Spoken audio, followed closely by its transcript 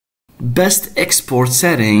Best export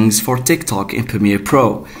settings for TikTok in Premiere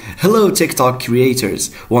Pro. Hello TikTok creators!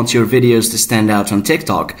 Want your videos to stand out on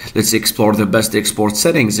TikTok? Let's explore the best export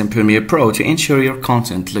settings in Premiere Pro to ensure your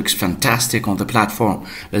content looks fantastic on the platform.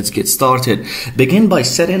 Let's get started. Begin by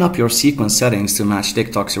setting up your sequence settings to match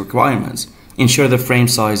TikTok's requirements. Ensure the frame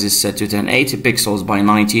size is set to 1080 pixels by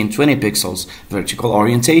 1920 pixels vertical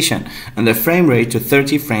orientation and the frame rate to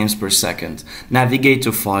 30 frames per second. Navigate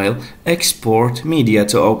to File, Export Media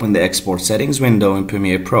to open the export settings window in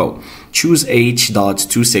Premiere Pro. Choose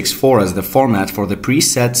H.264 as the format for the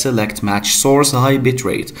preset. Select Match Source High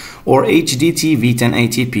Bitrate or HDTV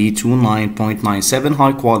 1080p to 9.97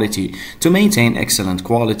 high quality to maintain excellent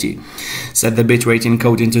quality. Set the bitrate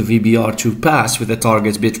encode into VBR to pass with a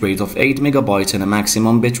target bitrate of 8 MB and a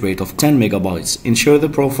maximum bitrate of 10 MB. Ensure the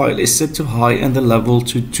profile is set to high and the level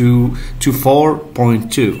to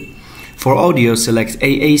 4.2. For audio, select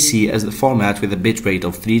AAC as the format with a bitrate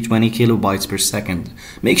of 320 KB per second.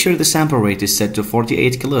 Make sure the sample rate is set to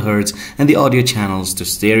 48 kHz and the audio channels to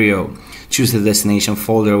stereo. Choose the destination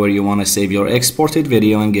folder where you want to save your exported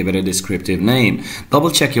video and give it a descriptive name.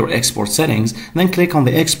 Double check your export settings, then click on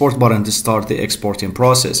the export button to start the exporting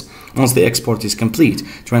process. Once the export is complete,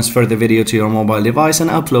 transfer the video to your mobile device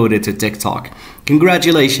and upload it to TikTok.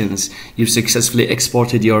 Congratulations! You've successfully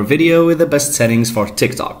exported your video with the best settings for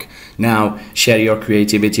TikTok. Now, share your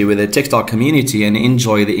creativity with the TikTok community and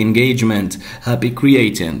enjoy the engagement. Happy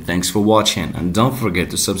creating. Thanks for watching and don't forget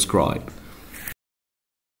to subscribe.